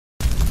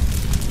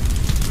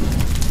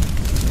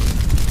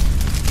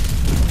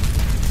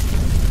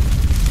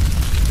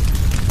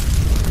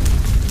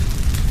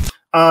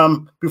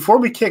Before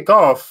we kick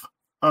off,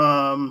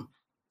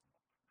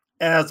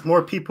 as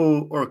more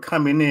people are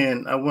coming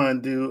in, I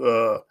want to do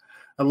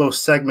a little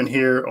segment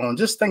here on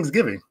just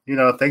Thanksgiving.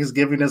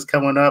 Thanksgiving is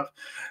coming up,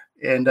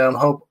 and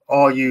hope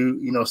all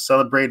you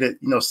celebrate it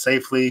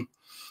safely.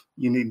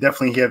 You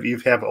definitely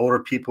have older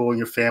people in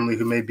your family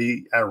who may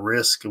be at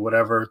risk or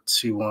whatever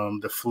to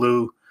the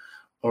flu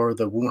or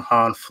the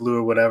Wuhan flu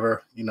or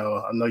whatever. I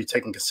know you're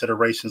taking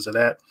considerations of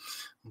that.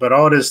 But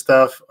all this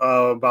stuff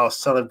about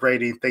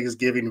celebrating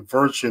Thanksgiving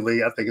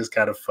virtually, I think is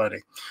kind of funny.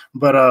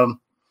 But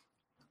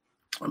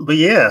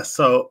yeah.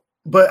 So,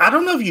 but I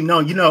don't know if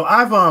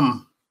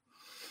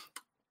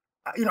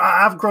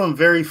I've grown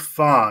very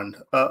fond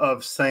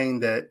of saying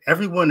that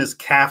everyone is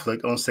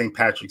Catholic on St.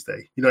 Patrick's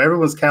Day.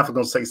 Everyone's Catholic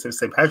on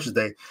St. Patrick's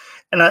Day,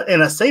 and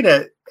I say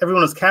that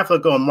everyone is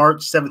Catholic on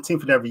March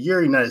 17th of every year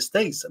in the United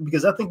States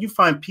because I think you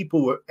find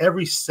people with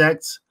every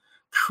sect,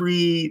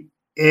 creed,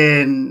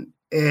 and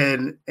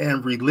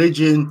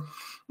religion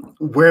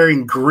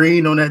wearing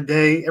green on that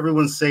day.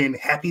 Everyone's saying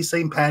Happy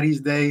St. Patty's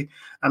Day.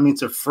 I mean,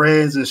 to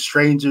friends and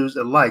strangers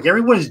alike.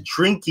 Everyone's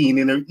drinking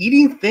and they're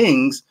eating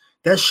things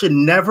that should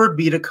never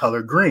be the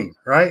color green,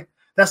 right?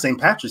 That's St.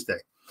 Patrick's Day.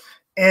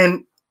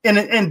 And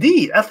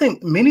indeed, I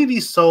think many of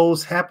these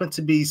souls happen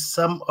to be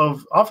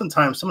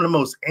oftentimes some of the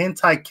most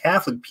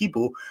anti-Catholic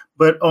people.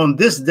 But on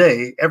this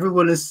day,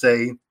 everyone is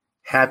saying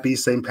Happy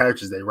St.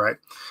 Patrick's Day, right?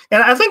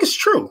 And I think it's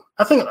true.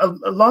 I think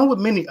along with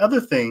many other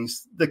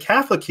things, the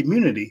Catholic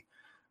community,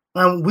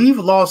 we've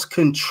lost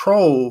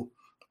control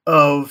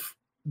of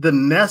the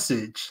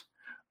message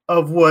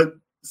of what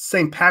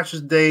St.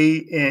 Patrick's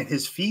Day and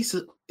his feast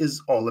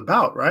is all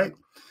about, right?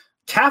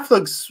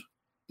 Catholics,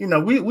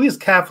 we as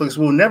Catholics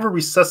will never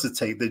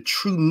resuscitate the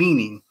true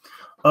meaning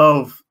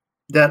of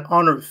that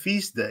honored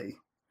feast day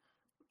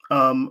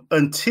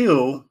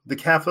until the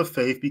Catholic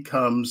faith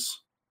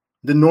becomes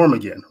the norm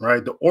again,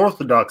 right? The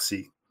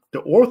orthodoxy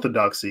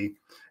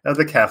of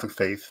the Catholic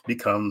faith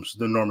becomes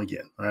the norm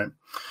again, right?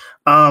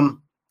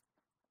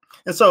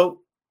 And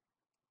so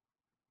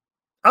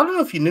I don't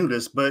know if you knew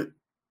this, but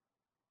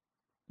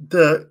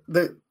do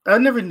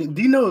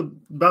you know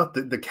about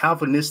the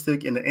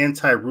Calvinistic and the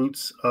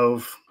anti-roots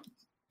of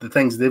the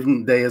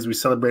Thanksgiving Day as we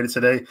celebrate it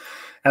today,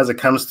 as it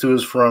comes to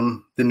us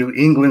from the New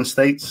England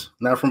states,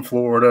 not from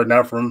Florida,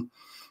 not from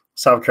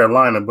South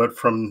Carolina, but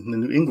from the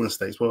New England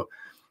states? Well,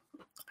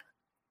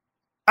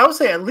 I would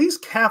say at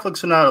least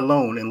Catholics are not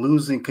alone in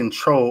losing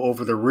control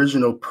over the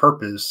original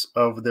purpose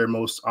of their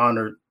most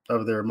honored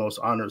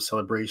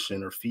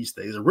celebration or feast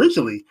days.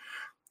 Originally,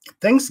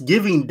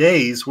 Thanksgiving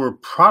days were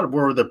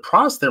the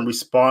Protestant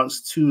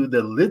response to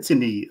the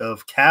litany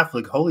of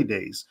Catholic holy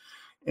days,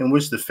 in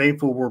which the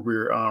faithful were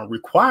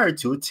required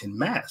to attend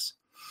Mass.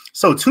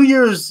 So 2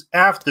 years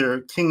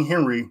after King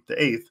Henry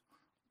VIII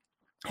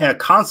had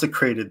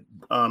consecrated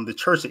the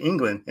Church of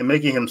England and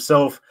making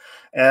himself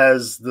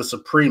as the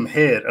supreme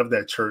head of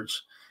that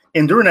church,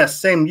 and during that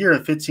same year in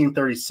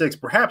 1536,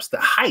 perhaps the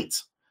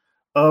height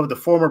of the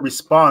former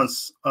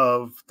response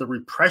of the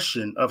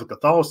repression of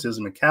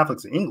Catholicism and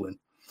Catholics in England,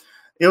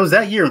 it was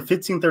that year in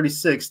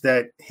 1536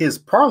 that his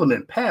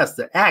parliament passed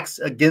the acts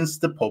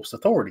against the Pope's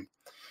authority.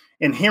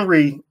 And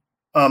Henry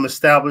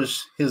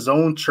established his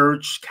own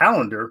church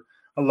calendar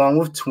along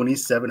with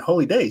 27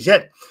 holy days.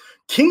 Yet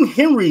King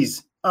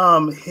Henry's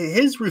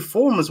his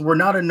reforms were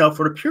not enough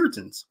for the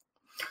Puritans.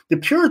 The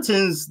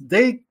Puritans,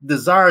 they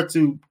desired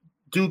to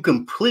do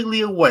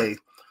completely away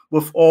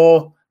with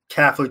all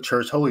Catholic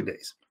Church holy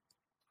days,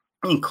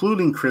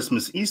 including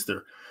Christmas,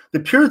 Easter. The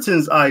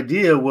Puritans'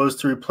 idea was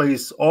to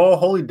replace all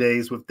holy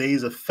days with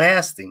days of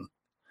fasting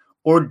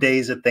or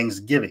days of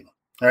Thanksgiving.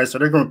 All right, so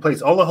they're going to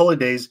replace all the holy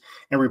days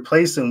and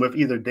replace them with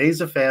either days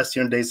of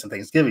fasting or days of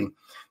Thanksgiving.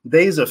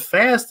 Days of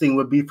fasting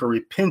would be for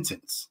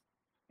repentance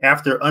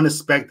after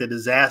unexpected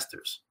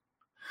disasters,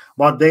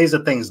 while days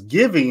of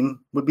Thanksgiving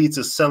would be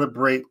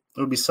celebrate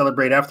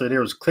after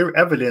there was clear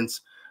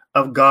evidence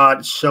of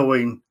God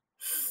showing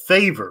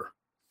favor,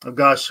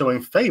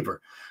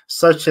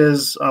 such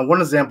as one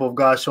example of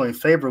God showing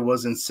favor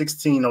was in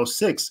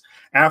 1606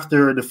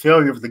 after the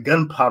failure of the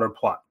gunpowder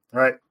plot,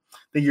 right,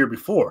 the year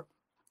before.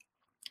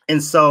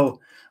 And so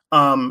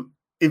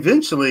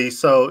eventually,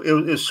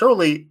 it was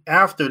shortly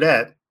after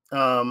that,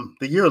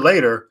 the year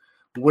later,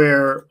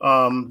 where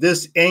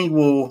this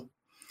annual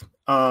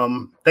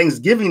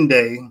Thanksgiving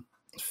Day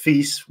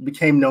feast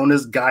became known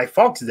as Guy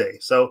Fawkes Day.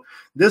 So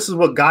this is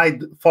what Guy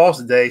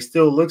Fawkes Day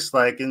still looks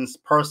like in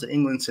parts of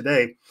England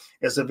today.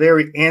 It's a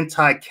very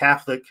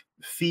anti-Catholic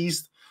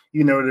feast.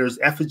 There's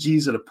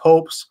effigies of the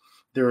popes.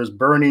 There's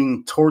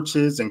burning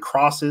torches and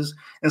crosses.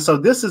 And so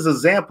this is an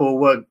example of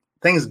what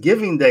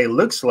Thanksgiving Day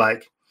looks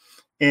like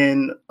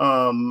in,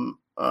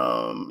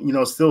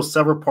 still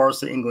several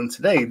parts of England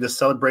today, the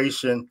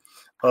celebration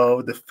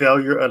of the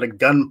failure of the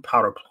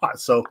gunpowder plot.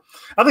 So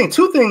I think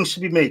two things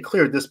should be made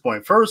clear at this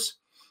point. First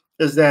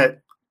is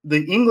that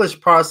the English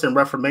Protestant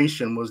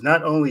Reformation was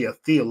not only a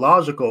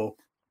theological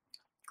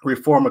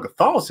reform of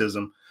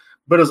Catholicism,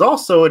 but is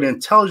also an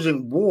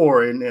intelligent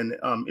war and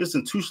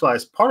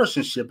institutionalized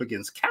partisanship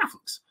against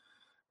Catholics.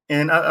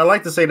 And I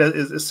like to say that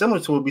it's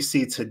similar to what we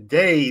see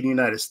today in the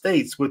United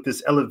States with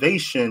this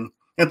elevation,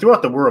 and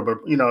throughout the world, but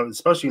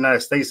especially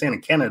United States and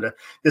in Canada,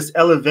 this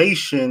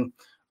elevation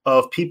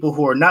of people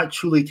who are not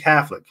truly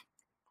Catholic,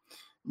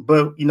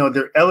 but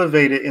they're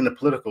elevated in the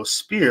political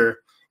sphere,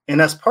 and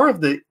that's part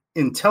of the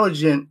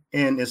intelligent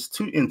and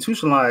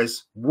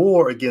institutionalized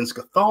war against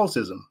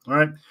Catholicism,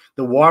 right?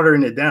 The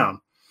watering it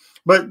down.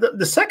 But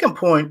the second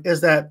point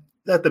is that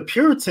the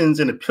Puritans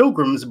and the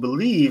Pilgrims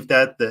believed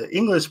that the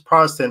English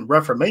Protestant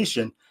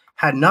Reformation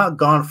had not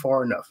gone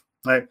far enough,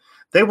 right?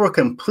 They were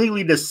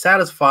completely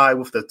dissatisfied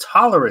with the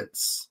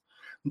tolerance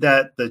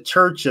that the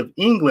Church of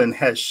England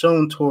had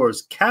shown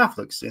towards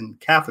Catholics and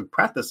Catholic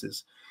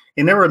practices.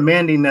 And they were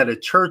demanding that a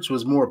church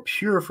was more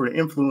pure for the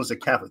influence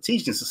of Catholic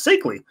teaching.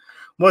 Succinctly,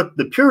 what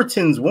the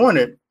Puritans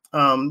wanted,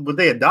 what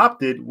they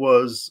adopted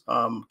was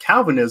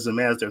Calvinism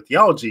as their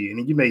theology.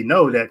 And you may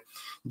know that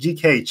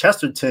G.K.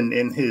 Chesterton,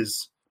 in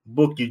his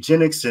book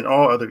Eugenics and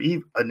All Other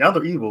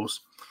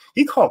Evils,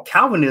 he called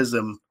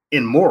Calvinism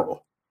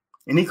immoral.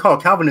 And he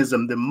called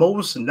Calvinism the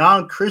most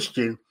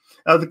non-Christian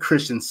of the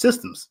Christian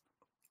systems.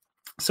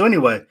 So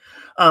anyway,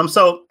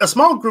 so a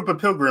small group of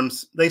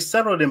pilgrims, they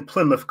settled in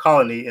Plymouth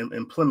Colony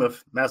in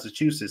Plymouth,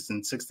 Massachusetts in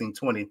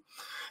 1620.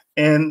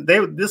 And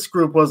this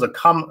group was a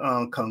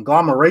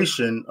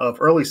conglomeration of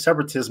early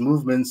separatist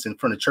movements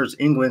from the Church of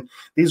England.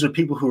 These are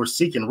people who were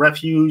seeking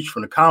refuge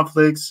from the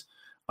conflicts,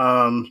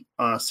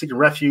 seeking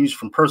refuge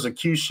from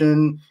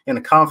persecution and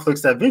the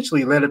conflicts that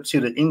eventually led up to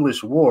the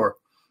English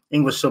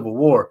Civil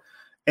War.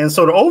 And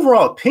so the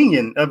overall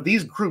opinion of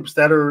these groups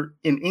that are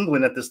in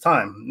England at this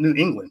time, New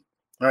England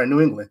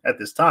at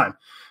this time,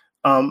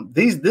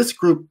 this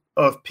group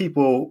of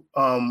people,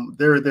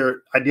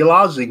 their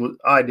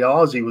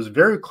ideology was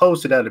very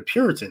close to that of the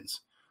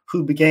Puritans,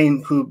 who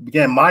began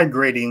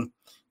migrating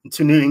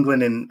to New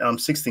England in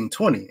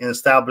 1620 and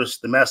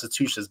established the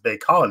Massachusetts Bay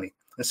Colony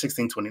in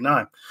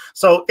 1629.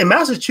 So in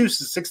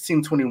Massachusetts,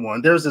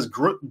 1621, there's this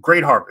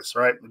great harvest,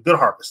 right? Good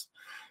harvest,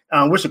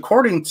 which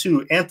according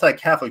to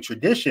anti-Catholic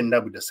tradition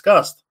that we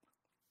discussed,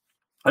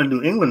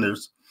 New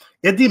Englanders,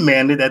 it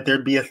demanded that there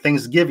be a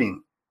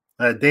Thanksgiving,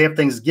 a day of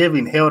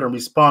Thanksgiving held in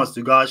response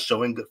to God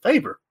showing good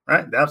favor,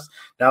 right? That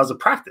was a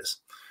practice.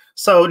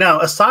 So now,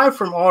 aside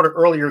from all the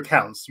earlier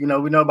accounts, we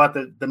know about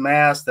the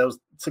Mass that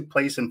took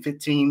place in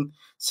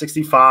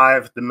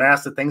 1565, the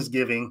Mass of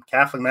Thanksgiving,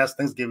 Catholic Mass of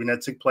Thanksgiving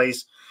that took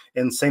place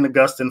in St.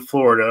 Augustine,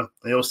 Florida.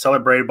 It was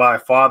celebrated by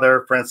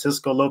Father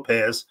Francisco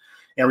Lopez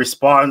in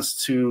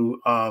response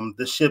to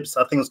the ships,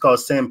 I think it was called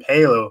San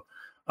Pedro,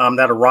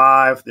 that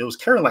arrived. It was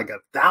carrying like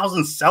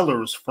 1,000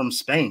 sailors from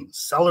Spain,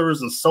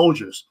 sailors and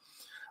soldiers.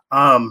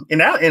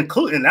 And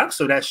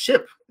also that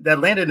ship that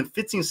landed in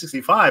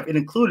 1565, it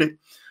included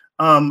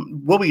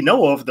what we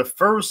know of the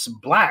first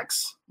black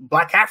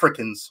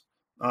Africans,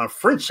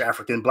 French,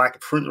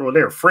 well,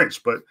 they're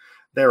French, but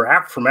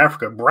they're from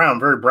Africa, brown,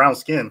 very brown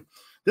skin.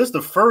 This is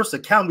the first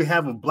account we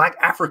have of black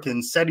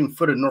Africans setting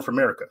foot in North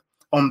America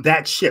on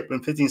that ship in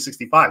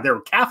 1565. They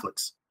were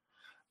Catholics.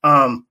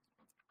 And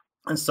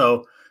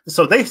so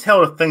they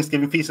held a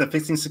Thanksgiving feast in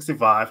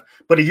 1565,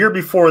 but a year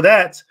before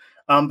that,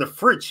 the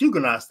French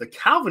Huguenots, the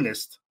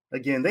Calvinists,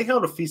 again, they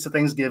held a feast of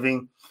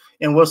Thanksgiving,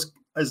 and what's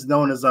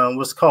known as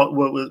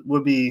what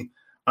would be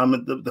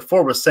the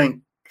fort was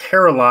St.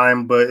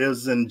 Caroline, but it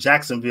was in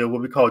Jacksonville,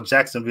 what we call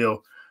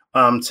Jacksonville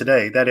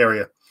today, that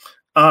area.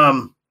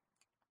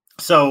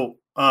 So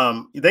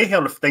they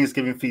held a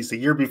Thanksgiving feast a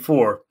year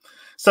before.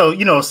 So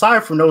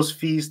aside from those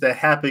feasts that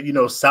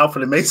happened, south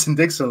of the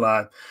Mason-Dixon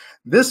line,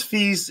 this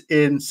feast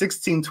in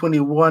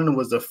 1621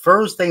 was the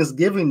first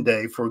Thanksgiving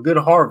Day for good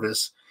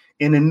harvest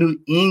in the New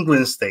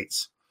England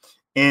states.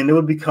 And it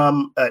would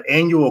become an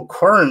annual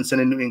occurrence in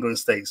the New England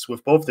states,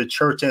 with both the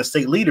church and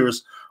state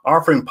leaders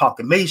offering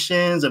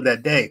proclamations of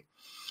that day.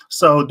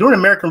 So during the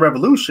American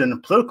Revolution,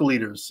 political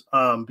leaders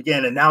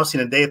began announcing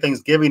the day of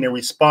Thanksgiving in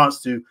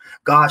response to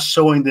God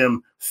showing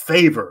them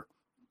favor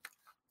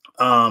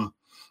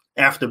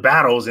after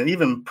battles. And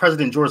even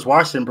President George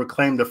Washington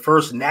proclaimed the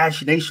first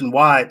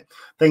nationwide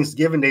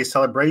Thanksgiving Day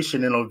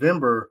celebration in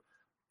November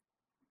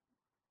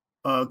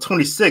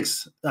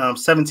 26,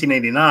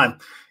 1789.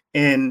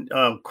 And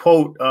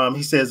quote,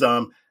 he says,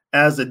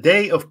 as a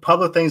day of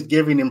public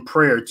thanksgiving and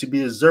prayer to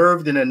be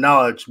observed and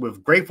acknowledged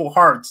with grateful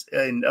hearts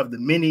and of the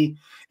many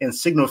and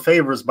signal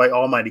favors by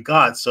Almighty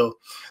God. So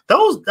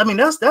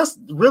that's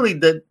really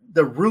the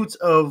roots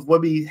of what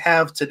we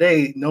have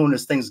today known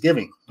as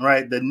Thanksgiving,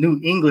 right? The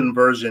New England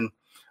version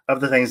of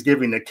the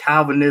Thanksgiving, the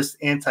Calvinist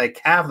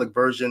anti-Catholic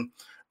version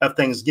of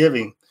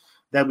Thanksgiving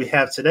that we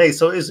have today.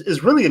 So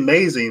it's really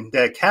amazing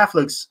that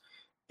Catholics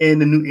in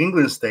the New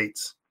England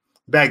states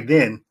back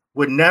then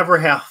would never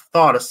have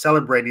thought of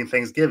celebrating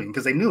Thanksgiving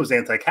because they knew it was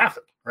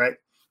anti-Catholic, right?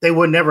 They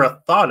would never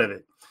have thought of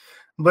it.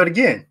 But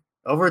again,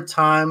 over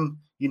time,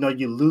 you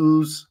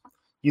lose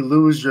your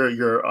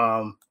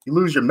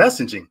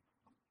messaging,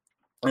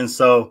 and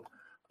so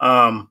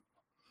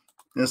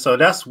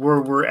that's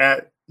where we're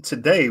at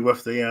today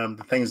with the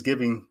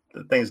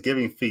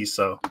Thanksgiving feast.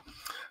 So,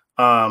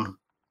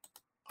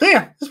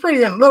 yeah, it's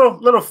pretty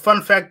little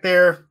fun fact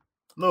there.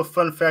 Little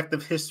fun fact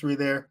of history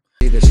there.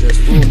 That says,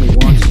 fool me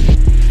once,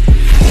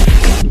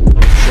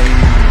 shame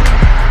on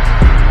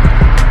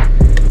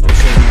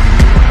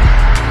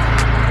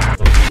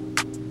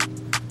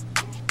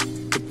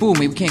you. But fool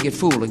me, we can't get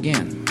fooled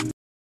again.